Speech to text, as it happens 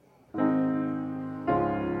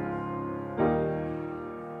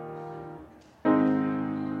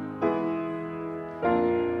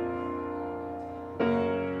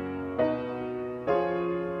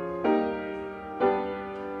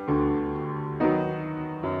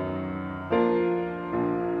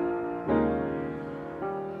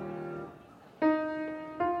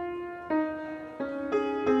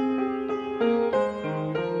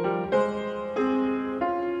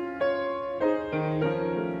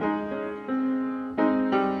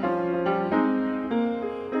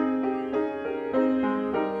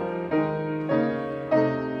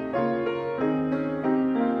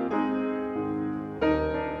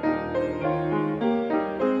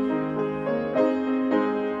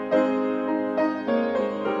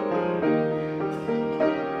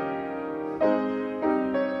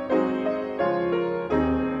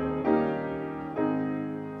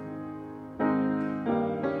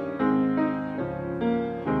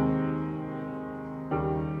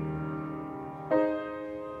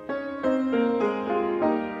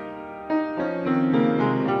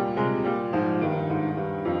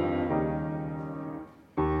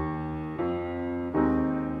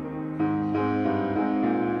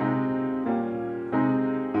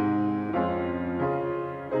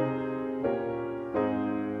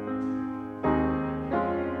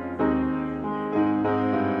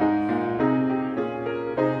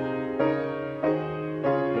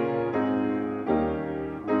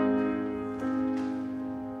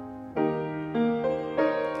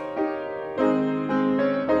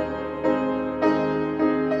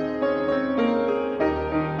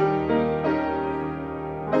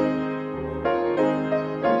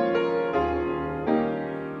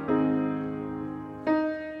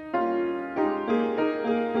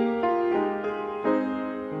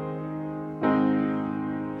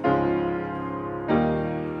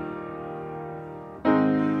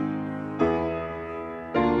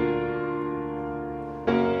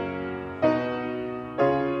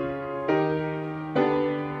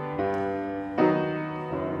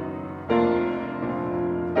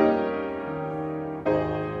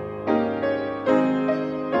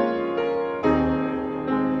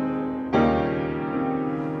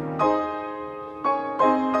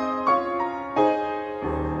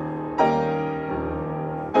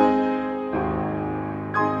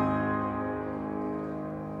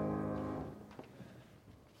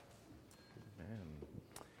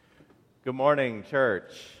Good morning,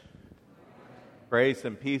 church. Grace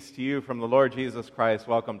and peace to you from the Lord Jesus Christ.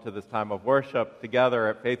 Welcome to this time of worship together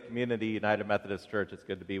at Faith Community United Methodist Church. It's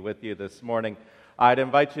good to be with you this morning. I'd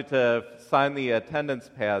invite you to sign the attendance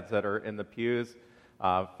pads that are in the pews.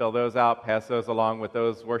 Fill those out, pass those along with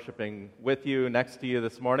those worshiping with you next to you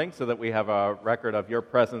this morning so that we have a record of your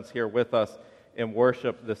presence here with us in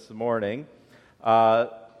worship this morning.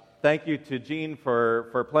 Thank you to Jean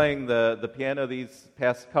for playing the piano these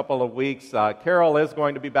past couple of weeks. Carol is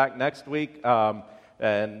going to be back next week,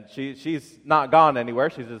 and she's not gone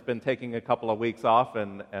anywhere. She's just been taking a couple of weeks off,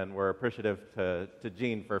 and we're appreciative to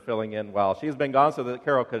Jean for filling in while she's been gone so that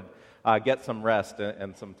Carol could get some rest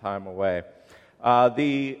and some time away.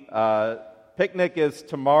 The picnic is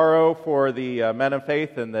tomorrow for the Men of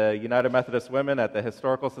Faith and the United Methodist Women at the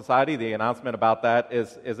Historical Society. The announcement about that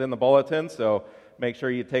is in the bulletin, so make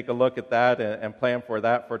sure you take a look at that and plan for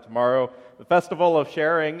that for tomorrow. The Festival of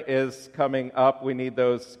Sharing is coming up. We need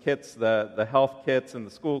those kits, the health kits and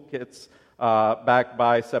the school kits, back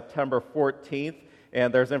by September 14th.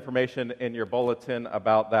 And there's information in your bulletin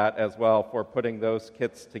about that as well for putting those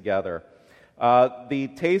kits together.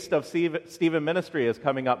 The Taste of Stephen Ministry is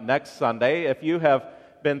coming up next Sunday. If you have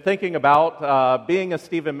been thinking about being a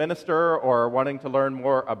Stephen minister or wanting to learn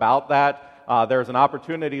more about that, there's an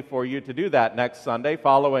opportunity for you to do that next Sunday.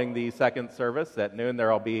 Following the second service at noon,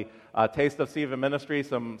 there will be a Taste of Stephen Ministry,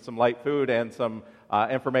 some light food, and some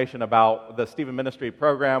information about the Stephen Ministry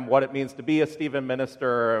program, what it means to be a Stephen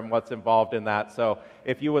minister, and what's involved in that. So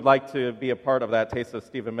if you would like to be a part of that Taste of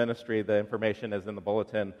Stephen Ministry, the information is in the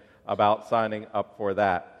bulletin about signing up for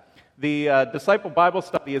that. The Disciple Bible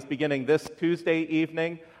Study is beginning this Tuesday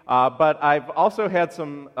evening. But I've also had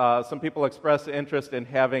some people express interest in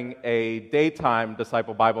having a daytime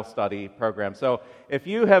Disciple Bible Study program. So if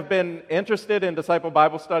you have been interested in Disciple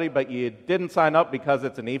Bible Study, but you didn't sign up because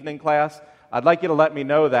it's an evening class, I'd like you to let me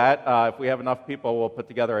know that. If we have enough people, we'll put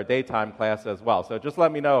together a daytime class as well. So just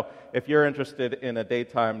let me know if you're interested in a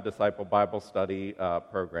daytime Disciple Bible Study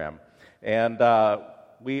program. And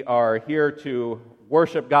we are here to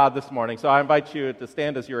worship God this morning. So I invite you to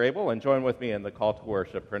stand as you're able and join with me in the call to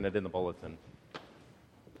worship printed in the bulletin.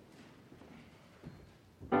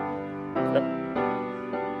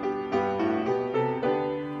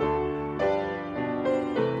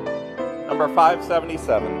 Number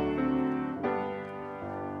 577.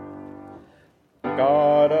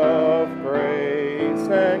 God of grace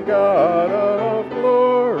and God of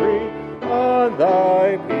glory, on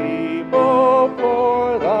thy people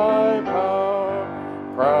pour thy power.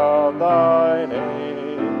 Crown thine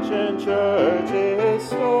ancient church's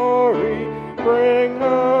story, bring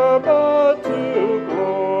her but to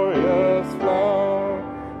glorious flower.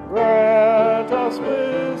 Grant us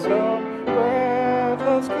wisdom, grant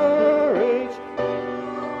us courage,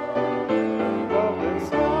 of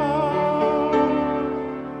this hour,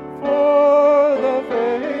 for the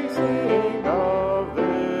facing of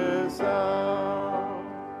this hour.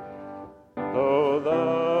 Though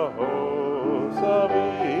the hosts of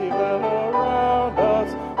evil around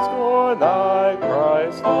us scorn thy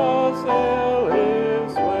Christ, assail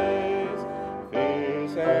his ways.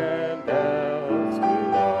 Fears and doubts too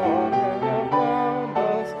long have bound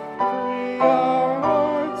us. Free our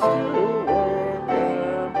hearts to work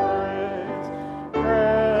and praise.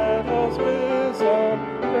 Grant us wisdom,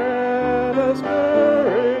 grant us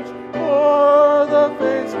courage for the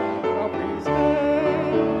face of these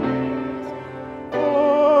days.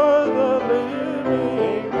 For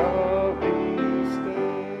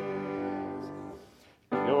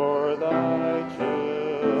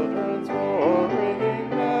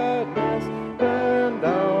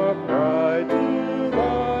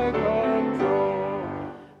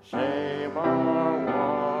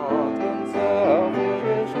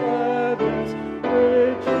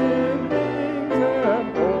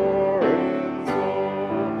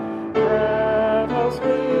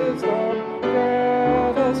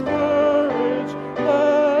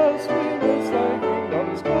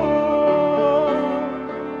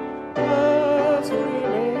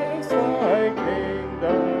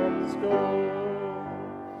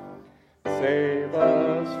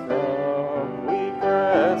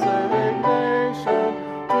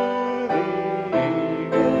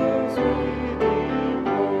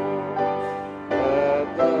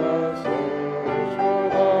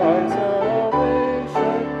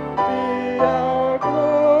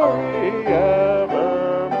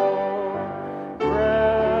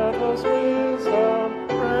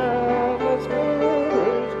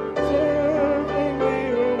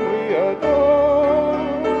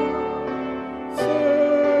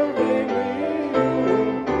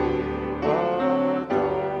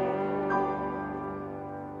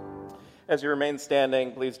As you remain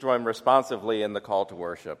standing, please join responsively in the call to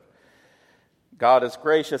worship. God is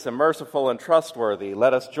gracious and merciful and trustworthy.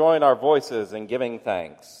 Let us join our voices in giving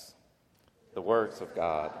thanks. The works of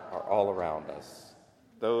God are all around us.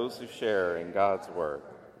 Those who share in God's work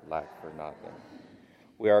lack for nothing.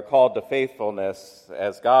 We are called to faithfulness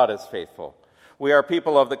as God is faithful. We are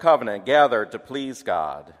people of the covenant, gathered to please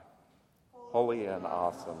God. Holy and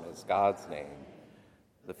awesome is God's name.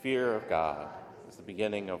 The fear of God is the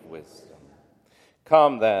beginning of wisdom.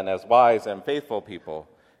 Come then as wise and faithful people.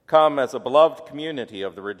 Come as a beloved community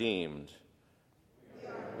of the redeemed. We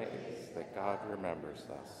are amazed that God remembers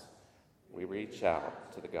us. We reach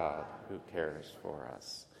out to the God who cares for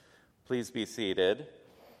us. Please be seated.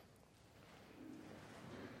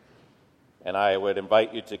 And I would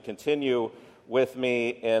invite you to continue with me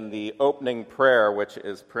in the opening prayer, which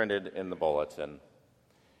is printed in the bulletin.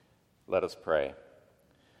 Let us pray.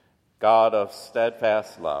 God of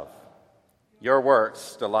steadfast love, your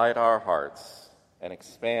works delight our hearts and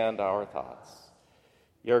expand our thoughts.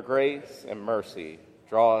 Your grace and mercy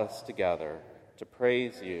draw us together to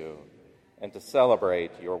praise you and to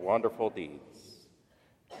celebrate your wonderful deeds.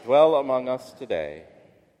 Dwell among us today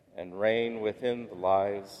and reign within the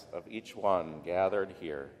lives of each one gathered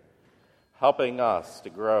here, helping us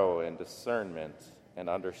to grow in discernment and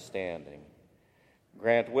understanding.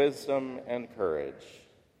 Grant wisdom and courage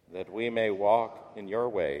that we may walk in your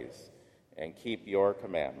ways and keep your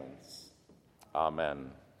commandments. Amen.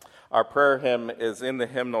 Our prayer hymn is in the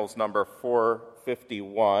hymnals number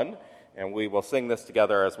 451, and we will sing this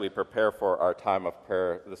together as we prepare for our time of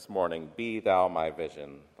prayer this morning. Be thou my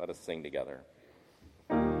vision. Let us sing together.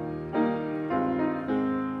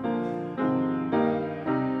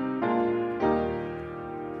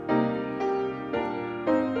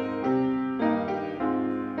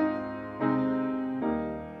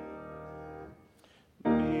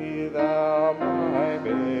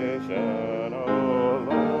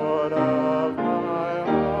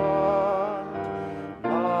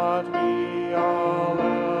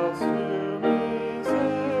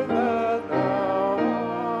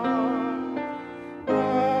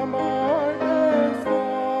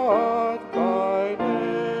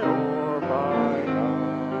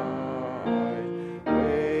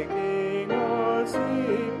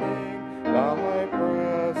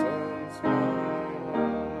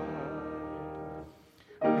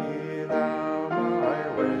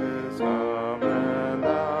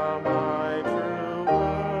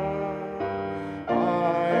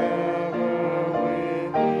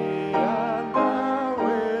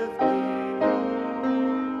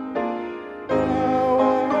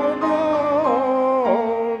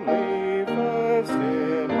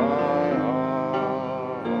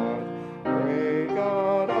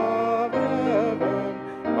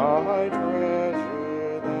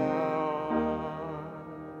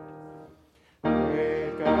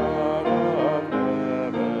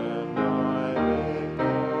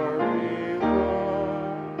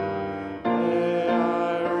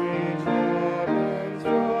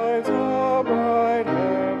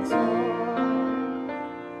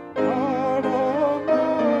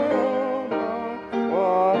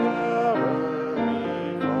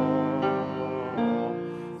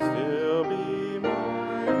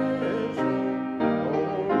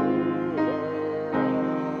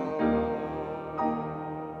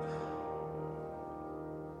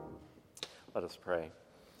 Let us pray.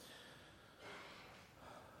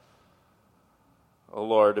 O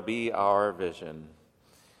Lord, to be our vision.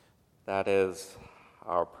 That is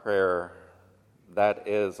our prayer. That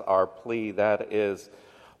is our plea. That is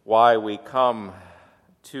why we come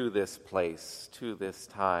to this place, to this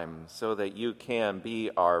time, so that you can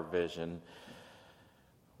be our vision.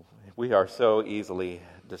 We are so easily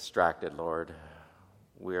distracted, Lord.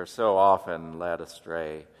 We are so often led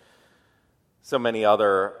astray. So many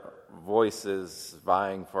other voices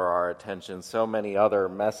vying for our attention, so many other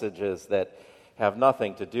messages that have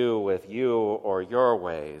nothing to do with you or your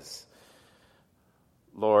ways.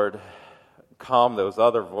 Lord, calm those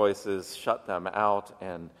other voices, shut them out,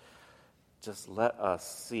 and just let us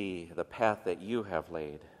see the path that you have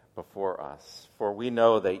laid before us. For we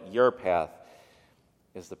know that your path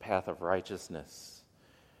is the path of righteousness.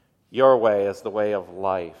 Your way is the way of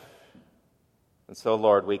life. And so,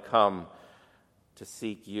 Lord, we come to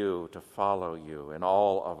seek you, to follow you in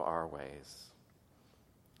all of our ways.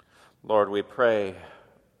 Lord, we pray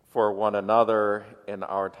for one another in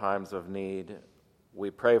our times of need.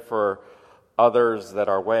 We pray for others that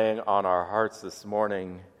are weighing on our hearts this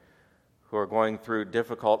morning who are going through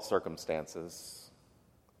difficult circumstances,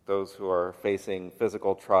 those who are facing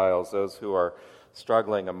physical trials, those who are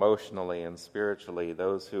struggling emotionally and spiritually,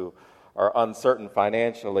 those who are uncertain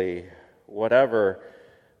financially, whatever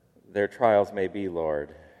their trials may be,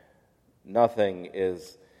 Lord, nothing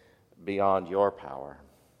is beyond your power.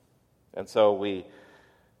 And so we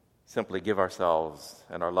simply give ourselves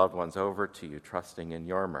and our loved ones over to you, trusting in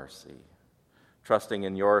your mercy, trusting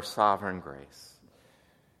in your sovereign grace.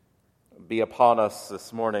 Be upon us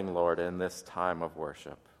this morning, Lord, in this time of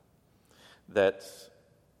worship, that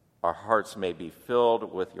our hearts may be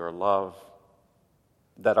filled with your love,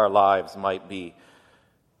 that our lives might be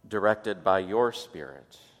directed by your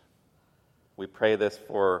Spirit. We pray this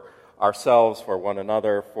for ourselves, for one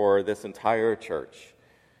another, for this entire church,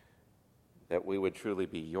 that we would truly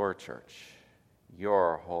be your church,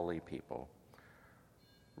 your holy people,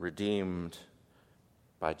 redeemed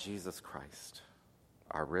by Jesus Christ,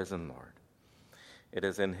 our risen Lord. It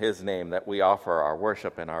is in his name that we offer our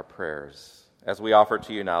worship and our prayers, as we offer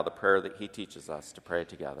to you now the prayer that he teaches us to pray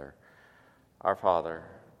together. Our Father,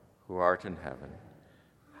 who art in heaven,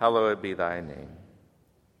 hallowed be thy name.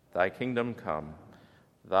 Thy kingdom come,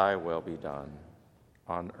 thy will be done,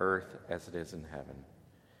 on earth as it is in heaven.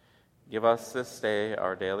 Give us this day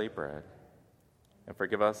our daily bread, and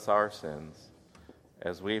forgive us our sins,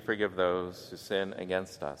 as we forgive those who sin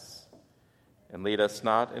against us. And lead us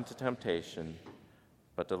not into temptation,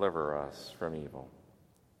 but deliver us from evil.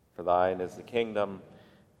 For thine is the kingdom,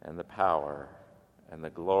 and the power, and the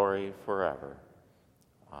glory forever.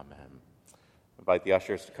 Amen. I invite the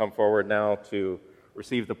ushers to come forward now to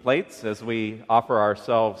receive the plates as we offer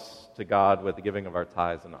ourselves to God with the giving of our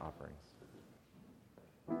tithes and offerings.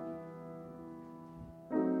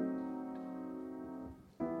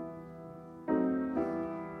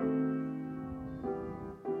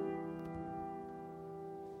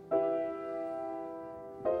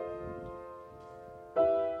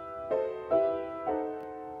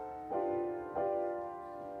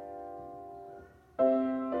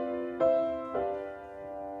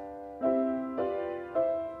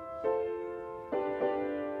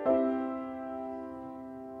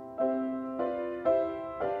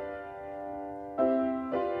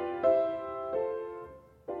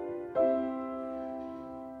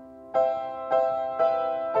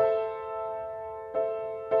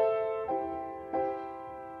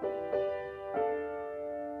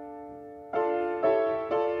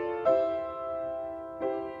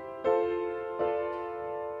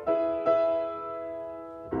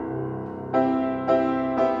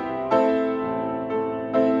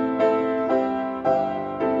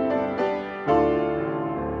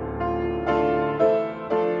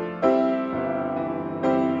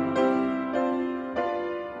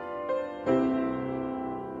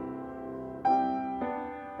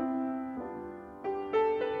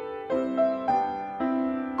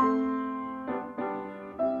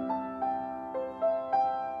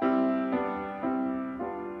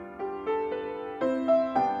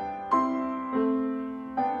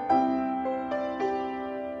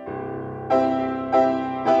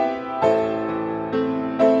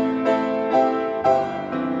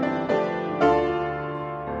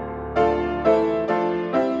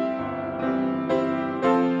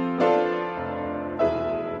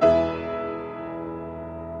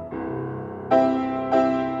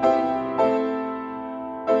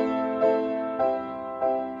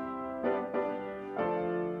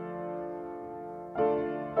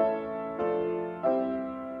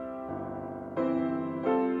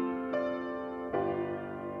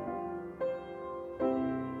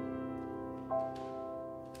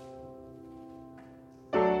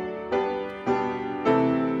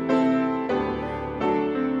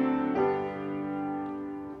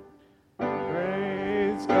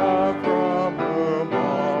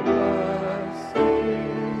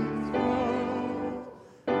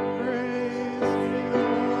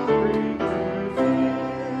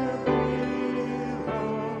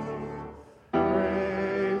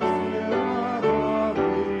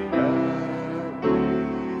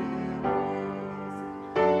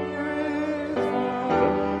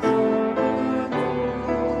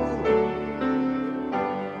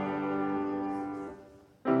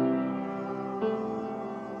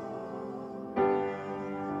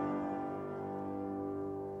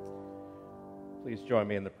 Please join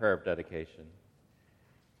me in the prayer of dedication.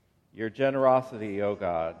 Your generosity, O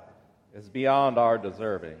God, is beyond our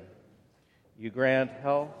deserving. You grant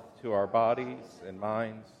health to our bodies and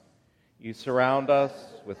minds. You surround us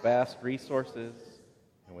with vast resources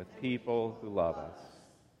and with people who love us.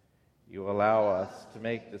 You allow us to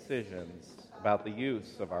make decisions about the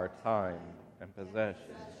use of our time and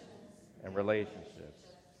possessions and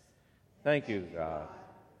relationships. Thank you, God,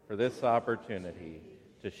 for this opportunity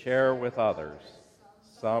to share with others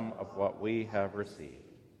some of what we have received.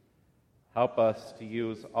 Help us to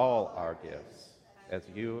use all our gifts as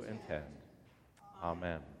you intend.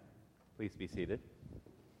 Amen. Please be seated.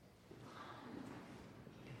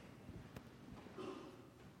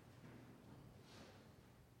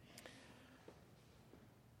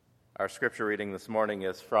 Our scripture reading this morning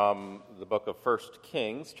is from the book of 1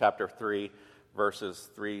 Kings, chapter 3, verses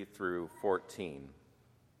 3 through 14.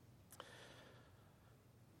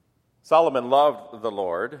 Solomon loved the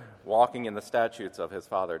Lord, walking in the statutes of his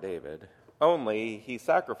father David. Only he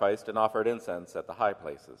sacrificed and offered incense at the high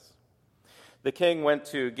places. The king went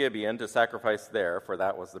to Gibeon to sacrifice there, for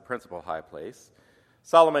that was the principal high place.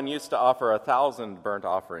 Solomon used to offer 1,000 burnt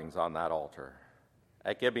offerings on that altar.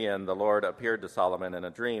 At Gibeon, the Lord appeared to Solomon in a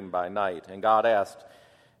dream by night, and God asked,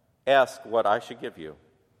 "Ask what I should give you."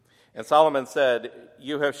 And Solomon said,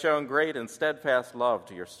 "You have shown great and steadfast love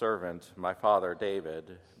to your servant, my father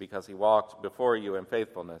David, because he walked before you in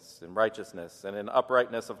faithfulness, in righteousness, and in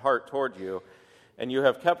uprightness of heart toward you. And you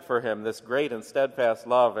have kept for him this great and steadfast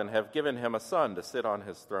love, and have given him a son to sit on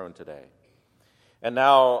his throne today. And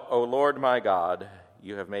now, O Lord my God,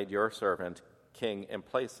 you have made your servant king in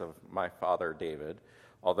place of my father David.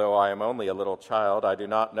 Although I am only a little child, I do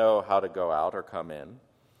not know how to go out or come in.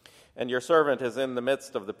 And your servant is in the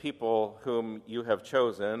midst of the people whom you have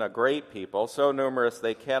chosen, a great people, so numerous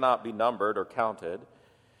they cannot be numbered or counted.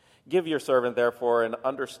 Give your servant, therefore, an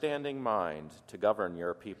understanding mind to govern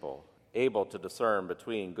your people, able to discern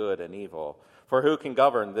between good and evil. For who can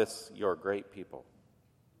govern this your great people?"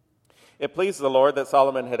 It pleased the Lord that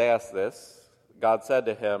Solomon had asked this. God said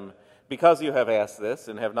to him, "Because you have asked this,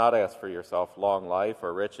 and have not asked for yourself long life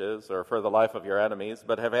or riches, or for the life of your enemies,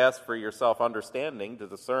 but have asked for yourself understanding to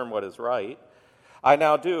discern what is right, I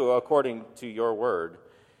now do according to your word.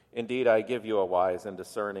 Indeed, I give you a wise and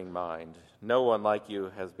discerning mind. No one like you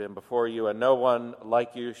has been before you, and no one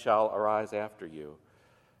like you shall arise after you.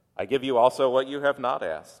 I give you also what you have not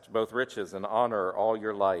asked, both riches and honor all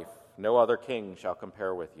your life. No other king shall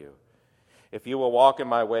compare with you. If you will walk in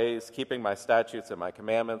my ways, keeping my statutes and my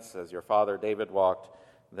commandments, as your father David walked,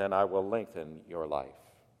 then I will lengthen your life."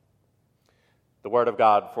 The word of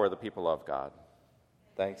God for the people of God.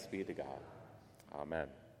 Thanks be to God. Amen.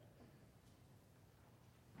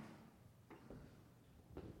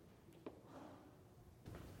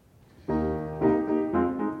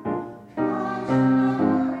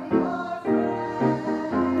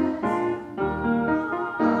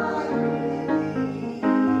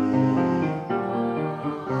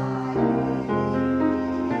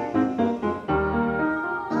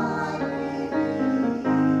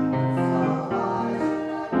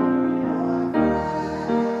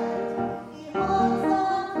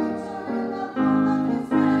 Oh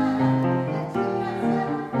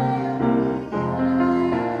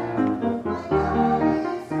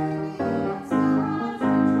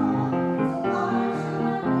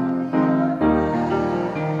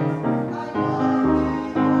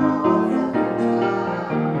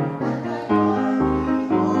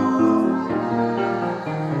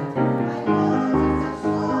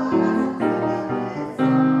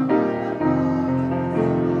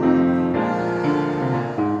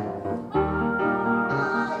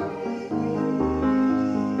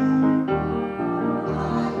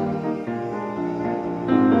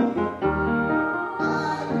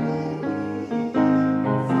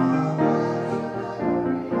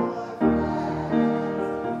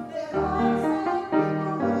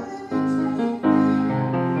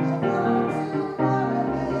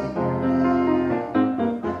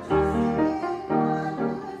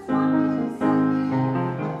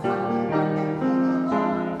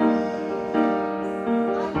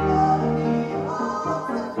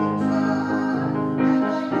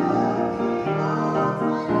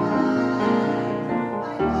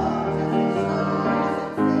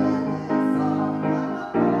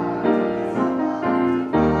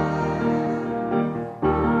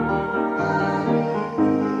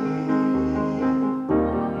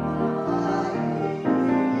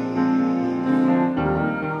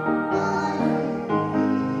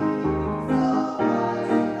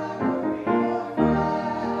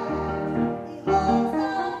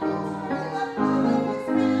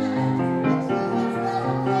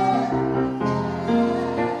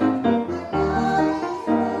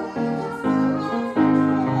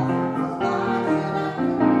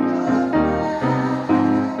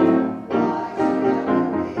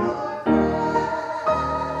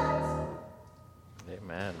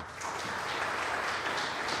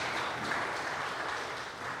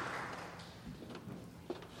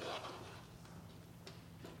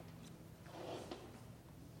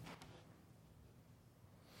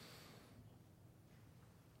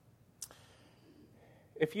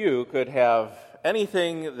If you could have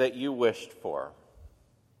anything that you wished for,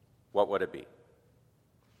 what would it be?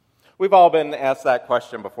 We've all been asked that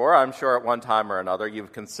question before. I'm sure at one time or another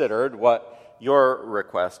you've considered what your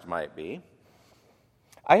request might be.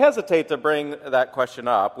 I hesitate to bring that question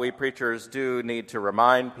up. We preachers do need to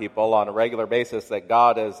remind people on a regular basis that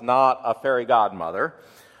God is not a fairy godmother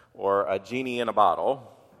or a genie in a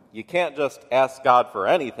bottle. You can't just ask God for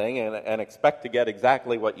anything and expect to get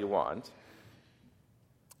exactly what you want.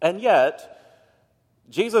 And yet,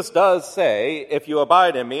 Jesus does say, if you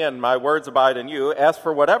abide in me and my words abide in you, ask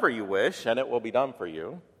for whatever you wish and it will be done for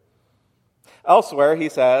you. Elsewhere, he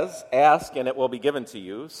says, ask and it will be given to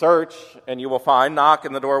you. Search and you will find. Knock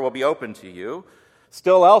and the door will be opened to you.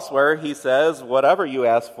 Still elsewhere, he says, whatever you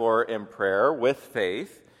ask for in prayer with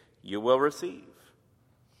faith, you will receive.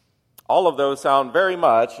 All of those sound very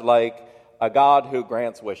much like a God who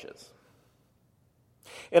grants wishes.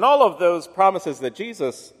 In all of those promises that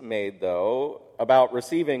Jesus made, though, about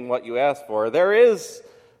receiving what you ask for, there is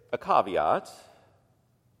a caveat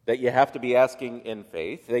that you have to be asking in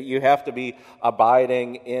faith, that you have to be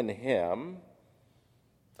abiding in Him.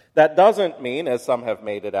 That doesn't mean, as some have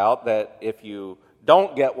made it out, that if you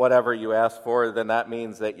don't get whatever you ask for, then that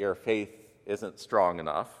means that your faith isn't strong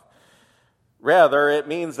enough. Rather, it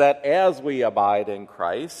means that as we abide in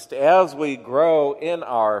Christ, as we grow in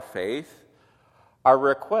our faith, our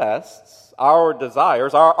requests, our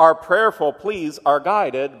desires, our prayerful pleas are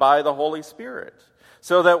guided by the Holy Spirit,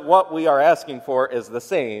 so that what we are asking for is the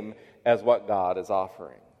same as what God is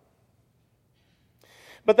offering.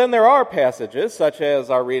 But then there are passages, such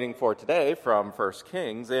as our reading for today from 1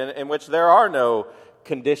 Kings, in which there are no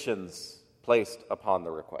conditions placed upon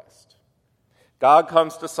the request. God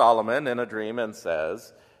comes to Solomon in a dream and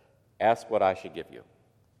says, ask what I should give you.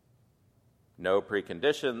 No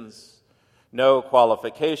preconditions, no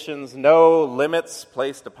qualifications, no limits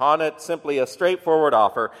placed upon it, simply a straightforward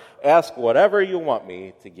offer. Ask whatever you want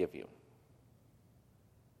me to give you.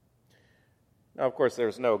 Now, of course,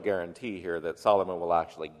 there's no guarantee here that Solomon will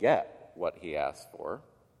actually get what he asked for.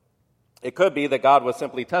 It could be that God was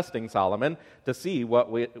simply testing Solomon to see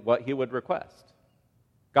what he would request.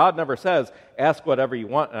 God never says, ask whatever you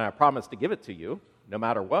want and I promise to give it to you, no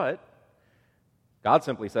matter what. God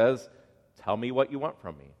simply says, tell me what you want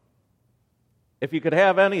from me. If you could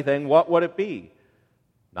have anything, what would it be?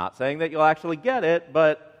 Not saying that you'll actually get it,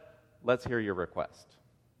 but let's hear your request.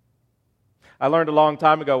 I learned a long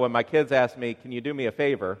time ago when my kids asked me, can you do me a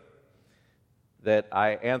favor? That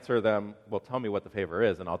I answer them, well, tell me what the favor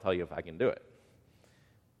is and I'll tell you if I can do it.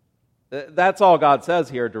 That's all God says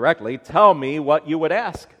here directly. Tell me what you would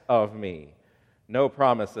ask of me. No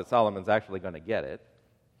promise that Solomon's actually going to get it.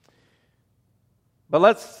 But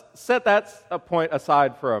let's set that point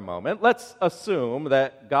aside for a moment. Let's assume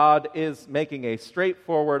that God is making a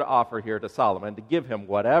straightforward offer here to Solomon to give him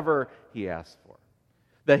whatever he asked for.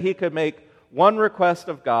 That he could make one request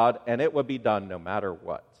of God and it would be done no matter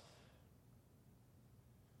what.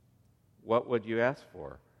 What would you ask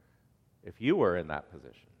for if you were in that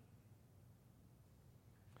position?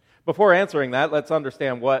 Before answering that, let's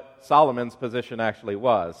understand what Solomon's position actually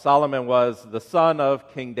was. Solomon was the son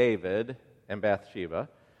of King David and Bathsheba.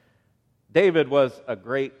 David was a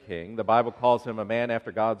great king. The Bible calls him a man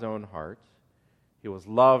after God's own heart. He was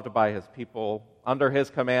loved by his people. Under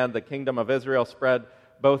his command, the kingdom of Israel spread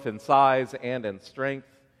both in size and in strength.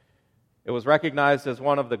 It was recognized as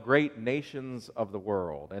one of the great nations of the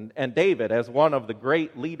world, and David as one of the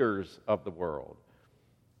great leaders of the world.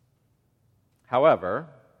 However,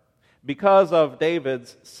 because of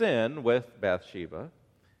David's sin with Bathsheba,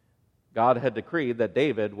 God had decreed that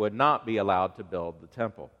David would not be allowed to build the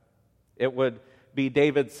temple. It would be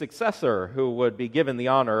David's successor who would be given the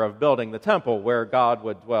honor of building the temple where God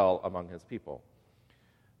would dwell among his people.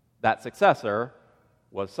 That successor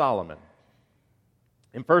was Solomon.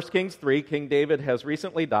 In 1 Kings 3, King David has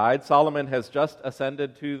recently died. Solomon has just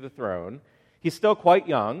ascended to the throne. He's still quite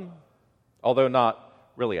young, although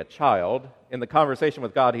not really a child. In the conversation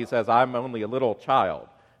with God, he says, I'm only a little child,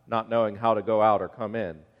 not knowing how to go out or come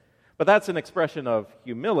in. But that's an expression of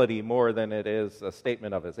humility more than it is a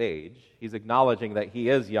statement of his age. He's acknowledging that he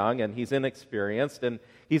is young and he's inexperienced, and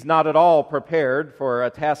he's not at all prepared for a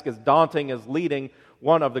task as daunting as leading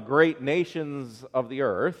one of the great nations of the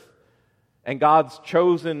earth, and God's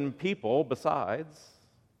chosen people besides.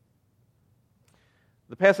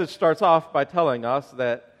 The passage starts off by telling us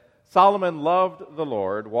that Solomon loved the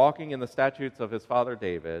Lord, walking in the statutes of his father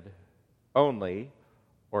David, only,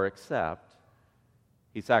 or except,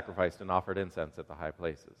 he sacrificed and offered incense at the high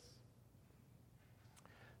places.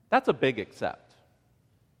 That's a big except.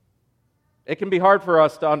 It can be hard for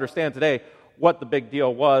us to understand today what the big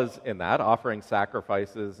deal was in that, offering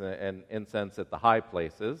sacrifices and incense at the high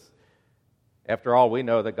places. After all, we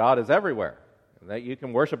know that God is everywhere, and that you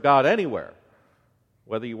can worship God anywhere.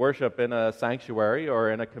 Whether you worship in a sanctuary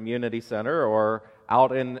or in a community center or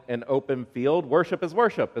out in an open field, worship is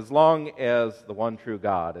worship, as long as the one true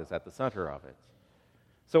God is at the center of it.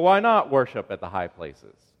 So why not worship at the high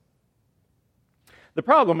places? The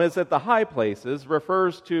problem is that the high places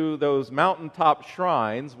refers to those mountaintop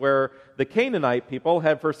shrines where the Canaanite people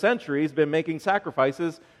had for centuries been making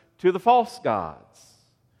sacrifices to the false gods.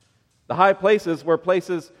 The high places were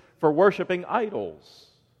places for worshiping idols.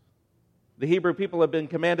 The Hebrew people had been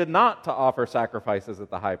commanded not to offer sacrifices at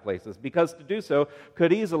the high places because to do so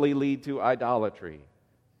could easily lead to idolatry.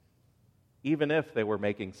 Even if they were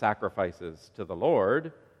making sacrifices to the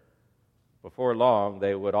Lord, before long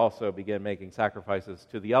they would also begin making sacrifices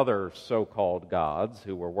to the other so-called gods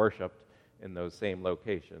who were worshipped in those same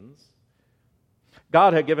locations.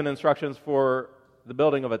 God had given instructions for the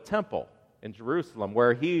building of a temple in Jerusalem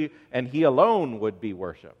where He and He alone would be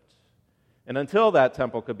worshipped. And until that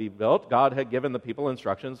temple could be built, God had given the people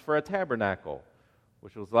instructions for a tabernacle,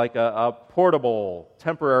 which was like a portable,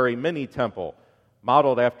 temporary mini-temple,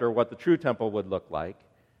 modeled after what the true temple would look like.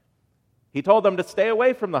 He told them to stay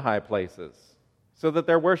away from the high places so that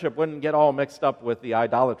their worship wouldn't get all mixed up with the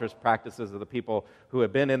idolatrous practices of the people who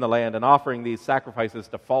had been in the land and offering these sacrifices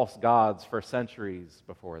to false gods for centuries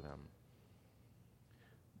before them.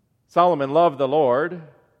 Solomon loved the Lord,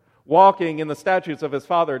 walking in the statutes of his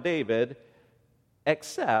father David,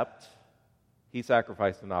 except he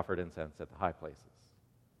sacrificed and offered incense at the high places.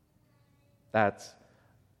 That's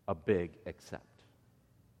a big except.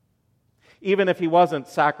 Even if he wasn't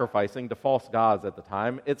sacrificing to false gods at the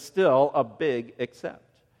time, it's still a big except.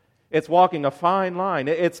 It's walking a fine line.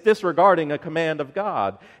 It's disregarding a command of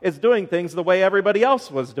God. It's doing things the way everybody else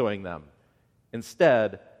was doing them,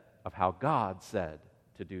 instead of how God said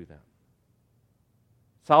to do them.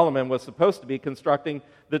 Solomon was supposed to be constructing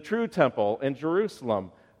the true temple in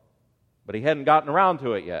Jerusalem, but he hadn't gotten around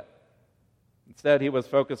to it yet. Instead, he was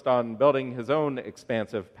focused on building his own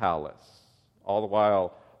expansive palace, all the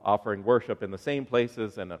while offering worship in the same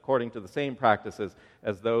places and according to the same practices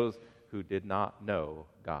as those who did not know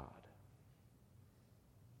God.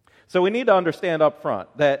 So we need to understand up front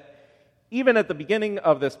that even at the beginning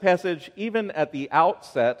of this passage, even at the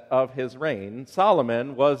outset of his reign,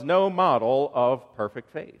 Solomon was no model of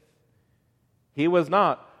perfect faith. He was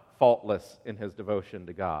not faultless in his devotion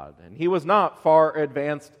to God, and he was not far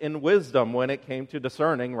advanced in wisdom when it came to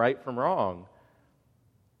discerning right from wrong.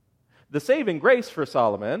 The saving grace for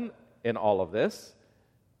Solomon in all of this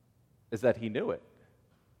is that he knew it.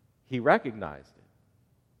 He recognized it.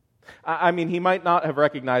 I mean, he might not have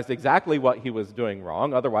recognized exactly what he was doing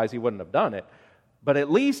wrong, otherwise he wouldn't have done it. But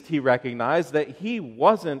at least he recognized that he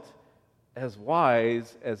wasn't as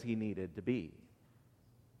wise as he needed to be.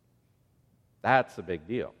 That's a big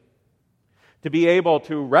deal. To be able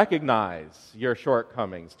to recognize your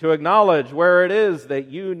shortcomings, to acknowledge where it is that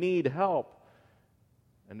you need help,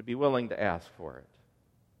 and to be willing to ask for it.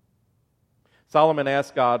 Solomon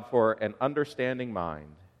asked God for an understanding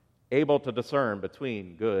mind, able to discern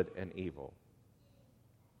between good and evil.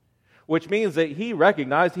 Which means that he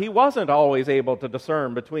recognized he wasn't always able to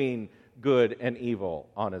discern between good and evil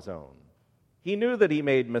on his own. He knew that he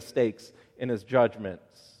made mistakes in his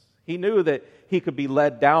judgments. He knew that he could be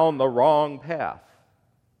led down the wrong path.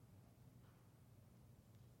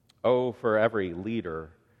 Oh, for every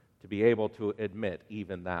leader to be able to admit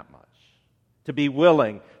even that much. To be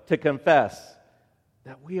willing to confess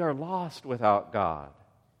that we are lost without God.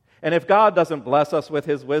 And if God doesn't bless us with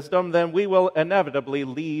His wisdom, then we will inevitably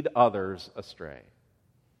lead others astray.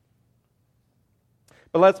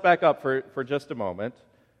 But let's back up for just a moment.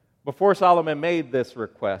 Before Solomon made this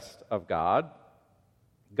request of God,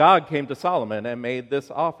 God came to Solomon and made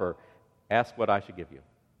this offer. Ask what I should give you.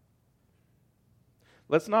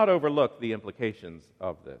 Let's not overlook the implications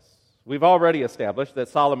of this. We've already established that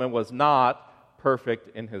Solomon was not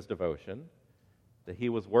perfect in his devotion, that he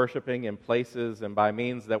was worshiping in places and by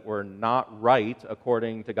means that were not right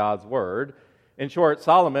according to God's word. In short,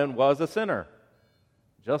 Solomon was a sinner,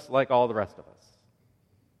 just like all the rest of us.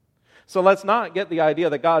 So let's not get the idea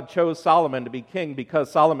that God chose Solomon to be king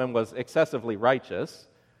because Solomon was excessively righteous,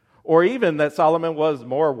 or even that Solomon was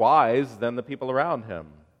more wise than the people around him.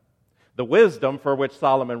 The wisdom for which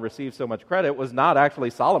Solomon received so much credit was not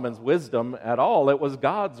actually Solomon's wisdom at all. It was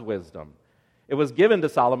God's wisdom. It was given to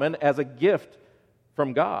Solomon as a gift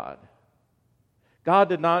from God. God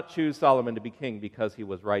did not choose Solomon to be king because he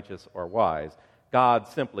was righteous or wise. God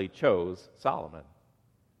simply chose Solomon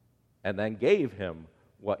and then gave him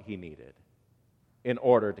what he needed. in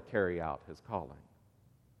order to carry out his calling.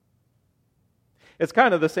 It's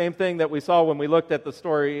kind of the same thing that we saw when we looked at the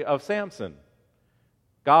story of Samson.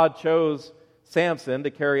 God chose Samson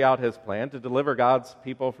to carry out his plan to deliver God's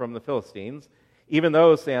people from the Philistines, even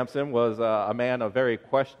though Samson was a man of very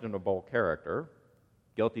questionable character,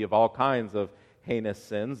 guilty of all kinds of heinous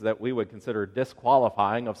sins that we would consider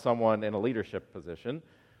disqualifying of someone in a leadership position.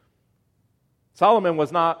 Solomon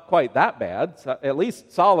was not quite that bad. At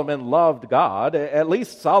least Solomon loved God. At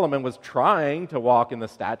least Solomon was trying to walk in the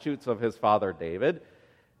statutes of his father David.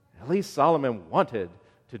 At least Solomon wanted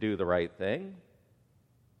to do the right thing.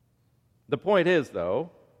 The point is, though,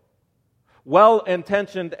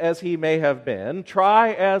 well-intentioned as he may have been,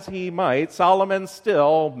 try as he might, Solomon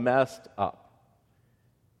still messed up.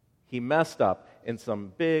 He messed up in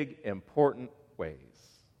some big, important ways.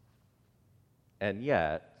 And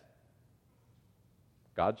yet,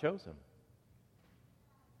 God chose him.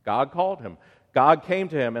 God called him. God came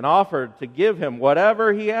to him and offered to give him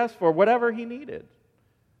whatever he asked for, whatever he needed.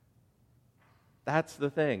 That's the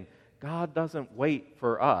thing. God doesn't wait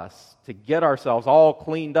for us to get ourselves all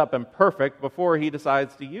cleaned up and perfect before he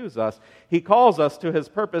decides to use us. He calls us to his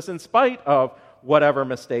purpose in spite of whatever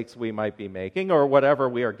mistakes we might be making or whatever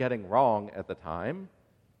we are getting wrong at the time.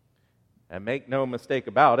 And make no mistake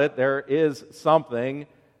about it, there is something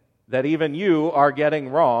that even you are getting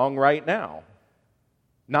wrong right now.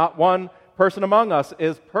 Not one person among us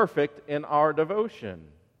is perfect in our devotion.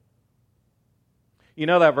 You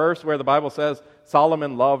know that verse where the Bible says,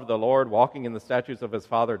 Solomon loved the Lord, walking in the statutes of his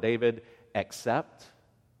father David, except?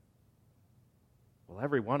 Well,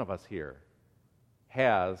 every one of us here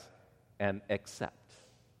has an except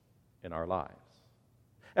in our lives.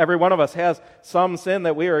 Every one of us has some sin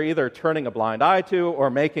that we are either turning a blind eye to or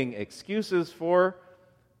making excuses for,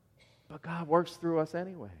 but God works through us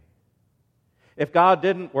anyway. If God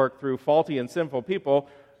didn't work through faulty and sinful people,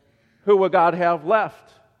 who would God have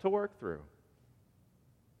left to work through?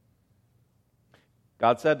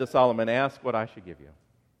 God said to Solomon, "Ask what I should give you."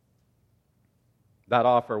 That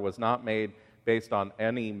offer was not made based on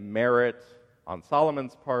any merit on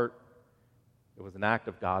Solomon's part. It was an act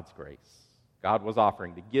of God's grace. God was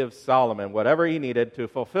offering to give Solomon whatever he needed to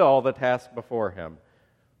fulfill the task before him.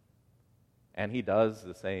 And he does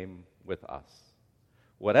the same with us.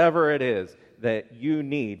 Whatever it is that you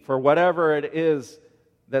need, for whatever it is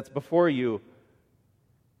that's before you,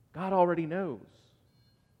 God already knows.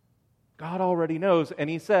 God already knows, and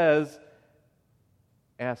he says,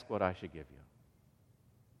 ask what I should give you.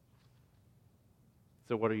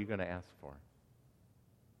 So what are you going to ask for?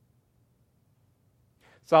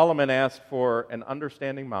 Solomon asked for an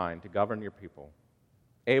understanding mind to govern your people,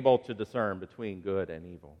 able to discern between good and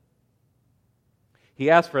evil.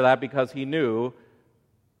 He asked for that because he knew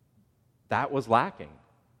that was lacking,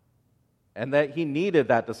 and that he needed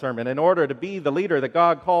that discernment in order to be the leader that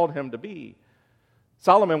God called him to be.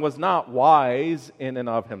 Solomon was not wise in and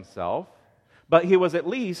of himself, but he was at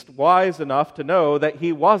least wise enough to know that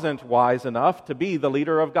he wasn't wise enough to be the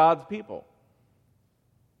leader of God's people.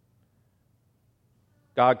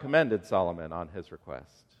 God commended Solomon on his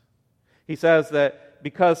request. He says that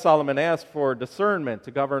because Solomon asked for discernment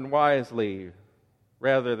to govern wisely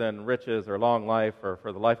rather than riches or long life or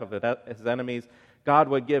for the life of his enemies, God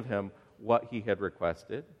would give him what he had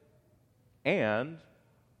requested and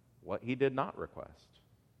what he did not request.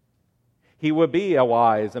 He would be a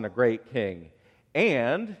wise and a great king,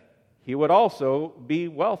 and he would also be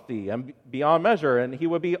wealthy and beyond measure, and he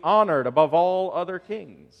would be honored above all other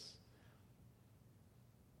kings.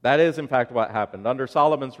 That is, in fact, what happened. Under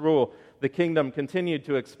Solomon's rule, the kingdom continued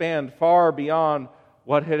to expand far beyond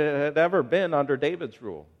what it had ever been under David's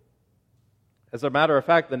rule. As a matter of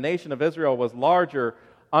fact, the nation of Israel was larger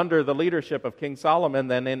under the leadership of King Solomon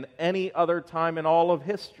than in any other time in all of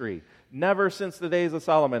history. Never since the days of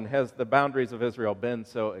Solomon has the boundaries of Israel been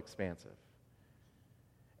so expansive.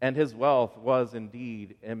 And his wealth was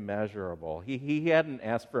indeed immeasurable. He hadn't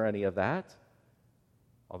asked for any of that,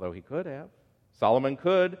 although he could have. Solomon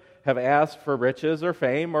could have asked for riches or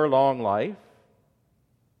fame or long life,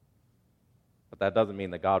 but that doesn't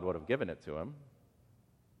mean that God would have given it to him.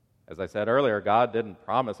 As I said earlier, God didn't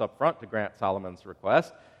promise up front to grant Solomon's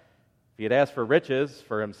request. If he had asked for riches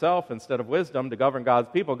for himself instead of wisdom to govern God's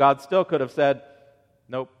people, God still could have said,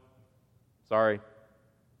 "Nope, sorry.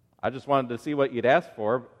 I just wanted to see what you'd asked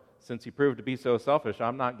for. Since you proved to be so selfish,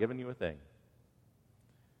 I'm not giving you a thing."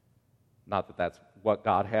 Not that that's what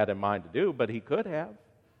God had in mind to do, but he could have.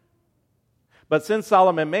 But since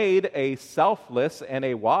Solomon made a selfless and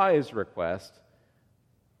a wise request,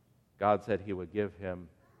 God said he would give him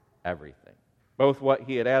everything, both what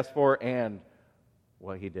he had asked for and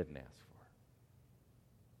what he didn't ask for.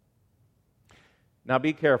 Now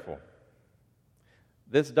be careful.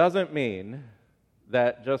 This doesn't mean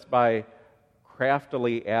that just by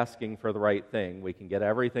craftily asking for the right thing, we can get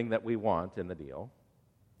everything that we want in the deal.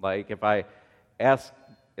 Like if I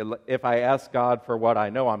ask God for what I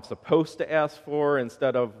know I'm supposed to ask for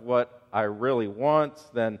instead of what I really want,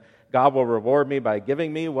 then God will reward me by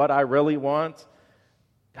giving me what I really want.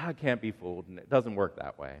 God can't be fooled, and it doesn't work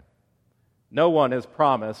that way. No one is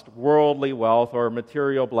promised worldly wealth or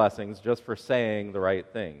material blessings just for saying the right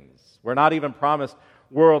things. We're not even promised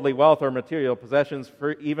worldly wealth or material possessions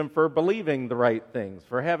even for believing the right things,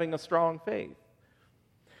 for having a strong faith.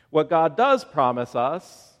 What God does promise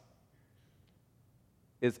us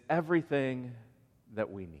is everything that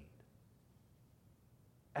we need.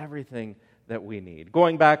 Everything that we need.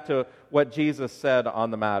 Going back to what Jesus said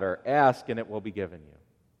on the matter, ask and it will be given you.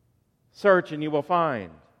 Search and you will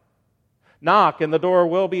find. Knock and the door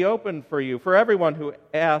will be opened for you. For everyone who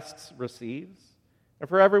asks receives, and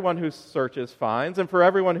for everyone who searches finds, and for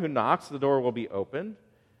everyone who knocks the door will be opened.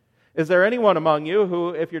 Is there anyone among you who,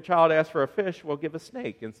 if your child asks for a fish, will give a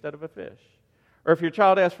snake instead of a fish? Or if your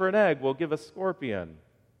child asks for an egg, will give a scorpion?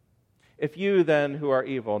 If you then, who are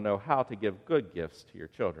evil, know how to give good gifts to your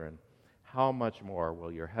children, how much more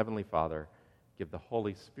will your heavenly Father give the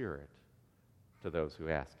Holy Spirit to those who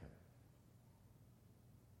ask Him?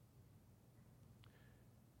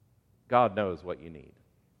 God knows what you need.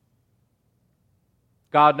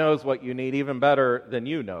 God knows what you need even better than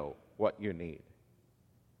you know what you need.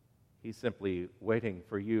 He's simply waiting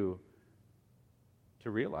for you to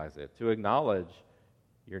realize it, to acknowledge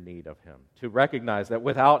your need of Him, to recognize that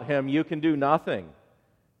without Him you can do nothing,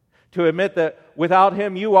 to admit that without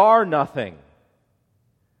Him you are nothing.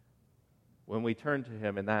 When we turn to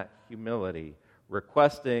Him in that humility,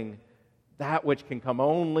 requesting that which can come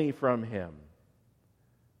only from Him,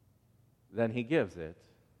 then He gives it,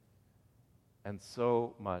 and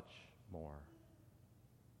so much more.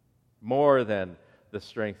 More than the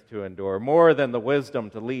strength to endure, more than the wisdom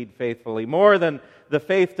to lead faithfully, more than the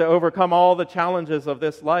faith to overcome all the challenges of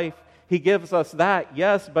this life. He gives us that,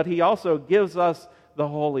 yes, but He also gives us the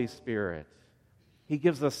Holy Spirit. He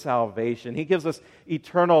gives us salvation. He gives us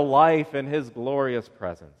eternal life in His glorious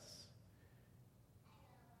presence.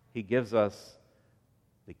 He gives us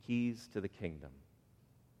the keys to the kingdom.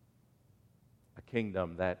 A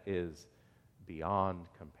kingdom that is beyond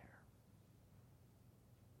compare.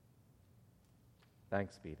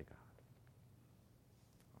 Thanks be to God.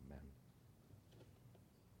 Amen.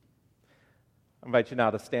 I invite you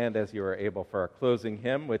now to stand as you are able for our closing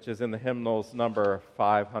hymn, which is in the hymnals number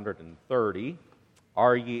 530.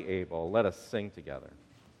 Are ye able? Let us sing together.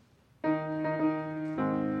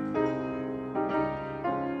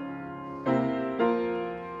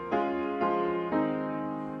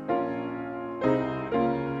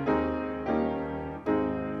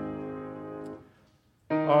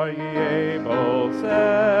 Are ye able,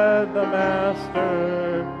 said the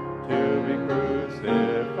Master, to be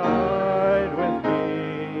crucified with me?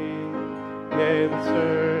 Yea, the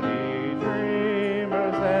sturdy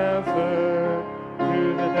dreamers answer,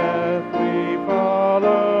 to the death we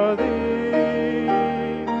follow thee.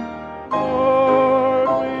 Lord,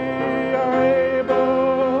 we are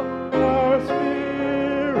able, our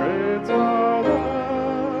spirits are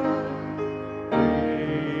thine.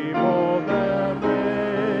 We mold them,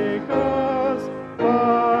 make us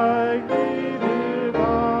like thee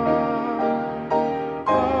divine.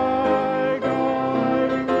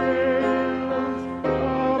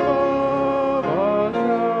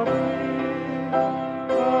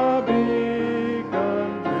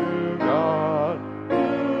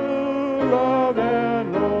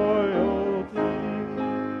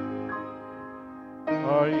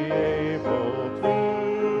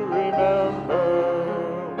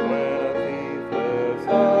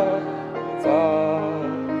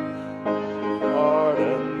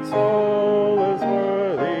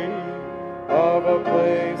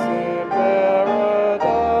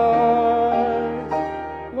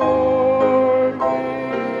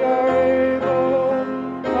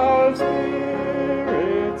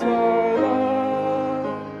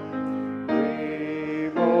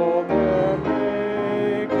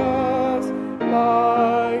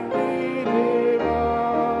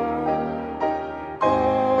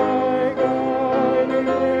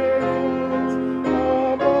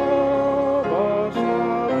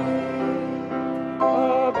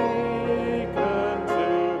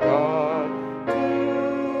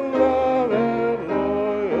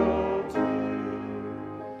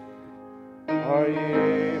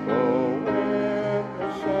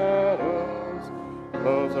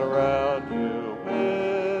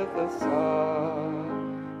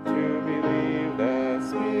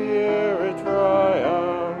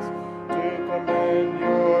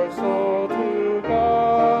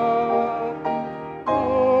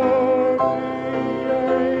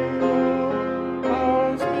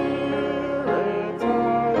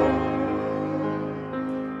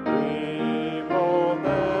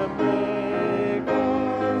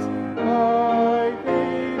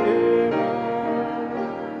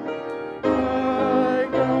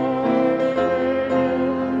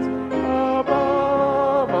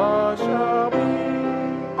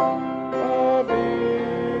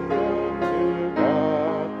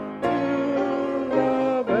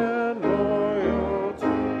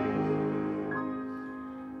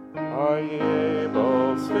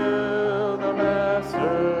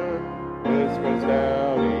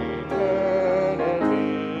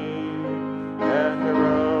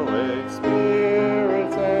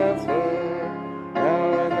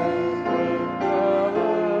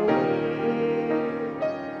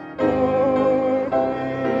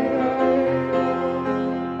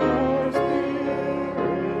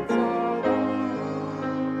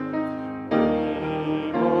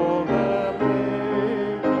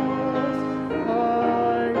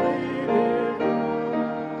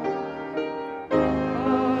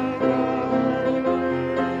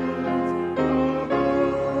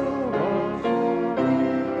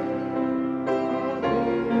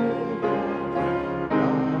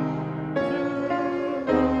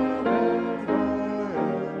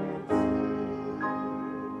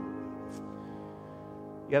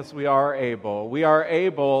 Yes, we are able. We are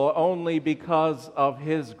able only because of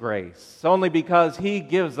His grace, only because He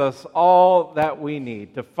gives us all that we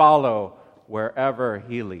need to follow wherever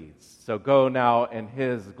He leads. So go now in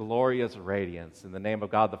His glorious radiance. In the name of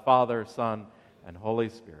God the Father, Son, and Holy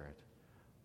Spirit.